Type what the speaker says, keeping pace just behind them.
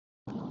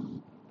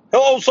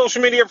Hello,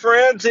 social media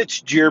friends.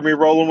 It's Jeremy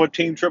rolling with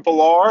Team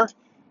Triple R,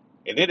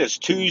 and it is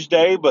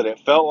Tuesday, but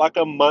it felt like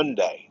a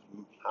Monday.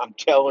 I'm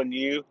telling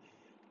you,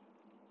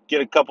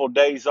 get a couple of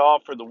days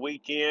off for the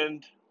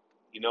weekend,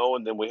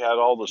 and then we had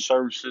all the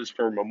services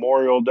for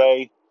Memorial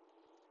Day,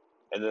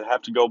 and then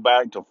have to go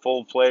back to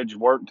full-fledged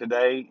work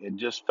today. It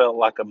just felt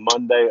like a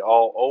Monday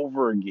all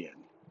over again.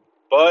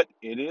 But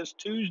it is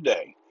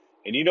Tuesday,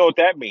 and you know what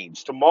that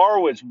means.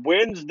 Tomorrow is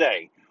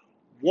Wednesday.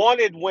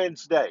 Wanted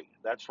Wednesday.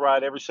 That's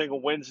right. Every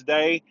single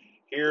Wednesday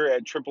here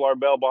at Triple R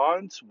Bell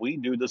Bonds, we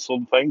do this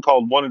little thing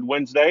called Wanted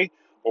Wednesday,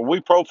 where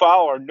we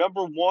profile our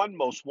number one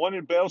most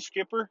wanted bail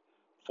skipper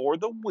for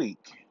the week.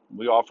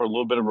 We offer a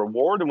little bit of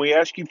reward, and we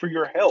ask you for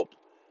your help.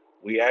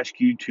 We ask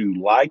you to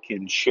like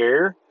and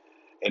share.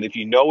 And if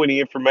you know any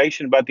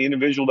information about the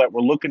individual that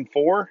we're looking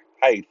for,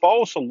 hey,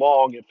 follow us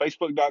along at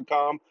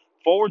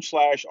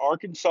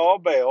facebook.com/Arkansas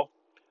Bail.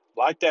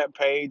 Like that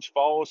page,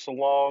 follow us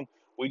along.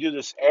 We do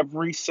this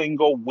every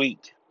single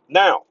week.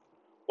 Now,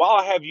 while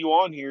I have you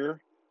on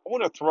here, I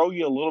want to throw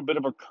you a little bit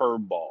of a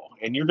curveball.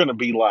 And you're going to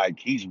be like,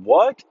 he's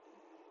what?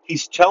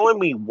 He's telling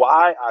me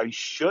why I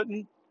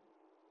shouldn't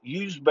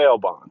use bail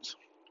bonds.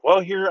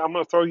 Well, here, I'm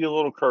going to throw you a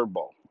little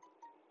curveball.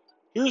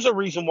 Here's a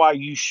reason why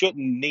you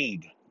shouldn't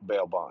need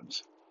bail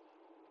bonds.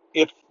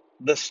 If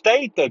the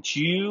state that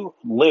you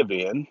live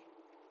in,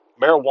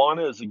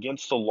 marijuana is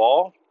against the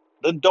law,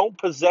 then don't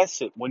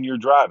possess it when you're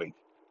driving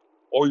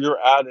or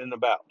you're out and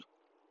about.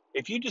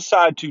 If you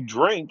decide to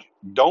drink,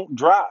 don't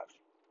drive.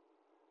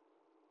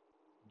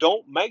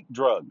 Don't make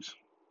drugs.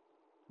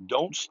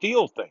 Don't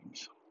steal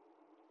things.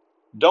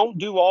 Don't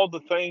do all the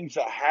things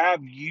that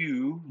have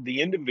you,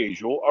 the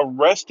individual,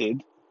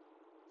 arrested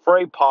for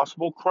a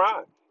possible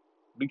crime.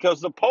 Because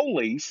the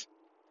police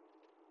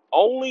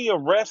only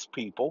arrest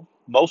people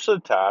most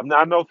of the time. Now,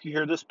 I know if you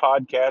hear this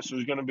podcast,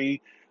 there's going to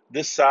be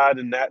this side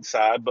and that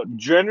side, but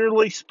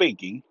generally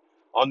speaking,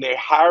 on the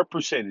higher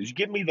percentage,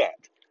 give me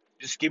that.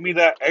 Just give me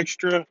that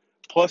extra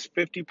plus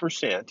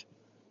 50%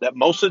 that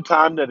most of the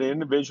time that an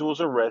individual is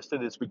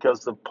arrested is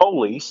because the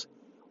police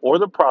or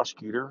the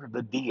prosecutor,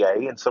 the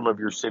DA in some of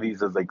your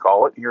cities as they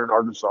call it, here in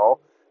Arkansas,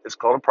 it's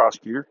called a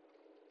prosecutor,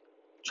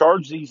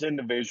 charge these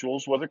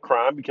individuals with a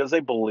crime because they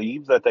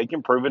believe that they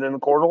can prove it in a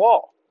court of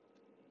law.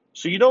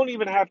 So you don't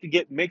even have to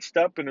get mixed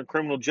up in a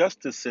criminal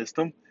justice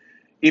system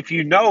if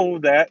you know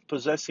that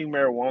possessing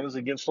marijuana is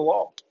against the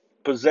law.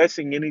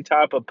 Possessing any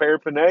type of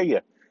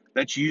paraphernalia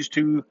that's used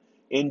to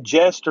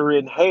ingest or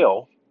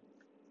inhale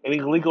an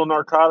illegal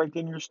narcotic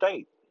in your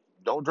state.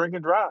 Don't drink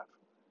and drive.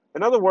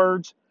 In other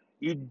words,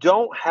 you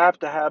don't have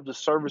to have the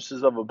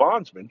services of a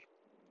bondsman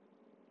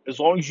as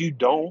long as you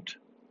don't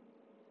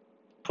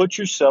put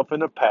yourself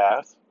in a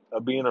path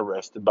of being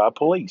arrested by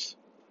police.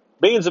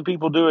 Millions of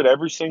people do it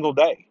every single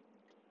day.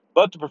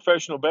 But the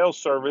professional bail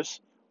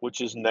service,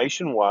 which is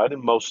nationwide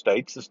in most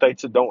states, the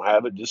states that don't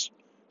have it just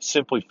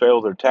simply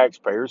fail their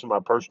taxpayers, in my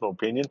personal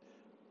opinion.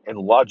 And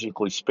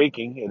logically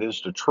speaking, it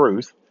is the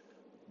truth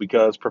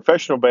because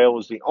professional bail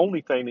is the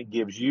only thing that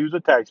gives you, the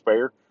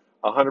taxpayer,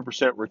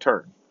 100%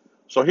 return.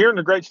 So here in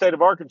the great state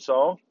of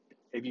Arkansas,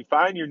 if you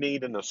find your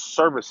need in the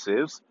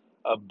services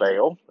of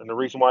bail, and the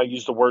reason why I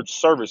use the word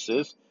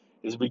services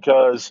is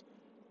because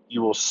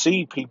you will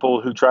see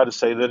people who try to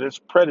say that it's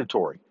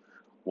predatory.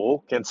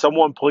 Well, can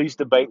someone please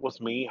debate with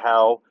me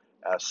how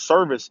a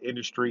service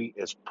industry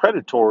is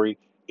predatory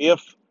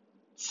if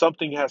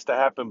something has to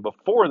happen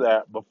before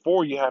that,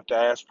 before you have to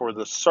ask for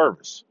the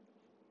service?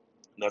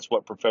 And that's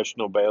what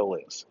professional bail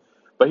is.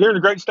 But here in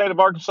the great state of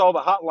Arkansas, the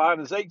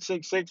hotline is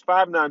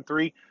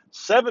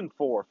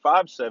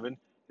 866-593-7457.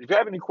 If you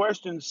have any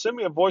questions, send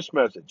me a voice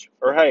message.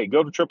 Or, hey,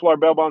 go to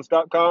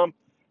triplrbailbonds.com,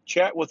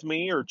 chat with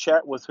me or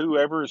chat with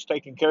whoever is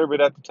taking care of it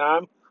at the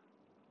time.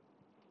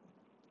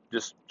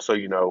 Just so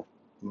you know,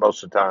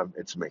 most of the time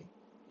it's me.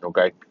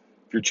 Okay?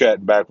 If you're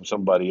chatting back with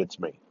somebody, it's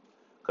me.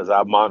 Because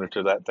I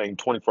monitor that thing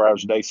 24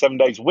 hours a day, 7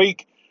 days a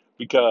week.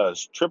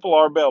 Because Triple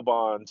R Bail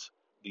Bonds,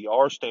 the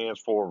R stands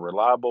for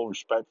reliable,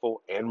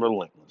 respectful, and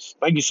relentless.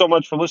 Thank you so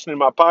much for listening to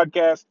my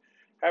podcast.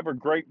 Have a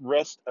great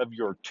rest of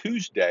your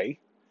Tuesday.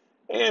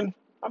 And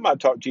I might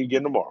talk to you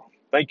again tomorrow.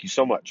 Thank you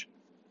so much.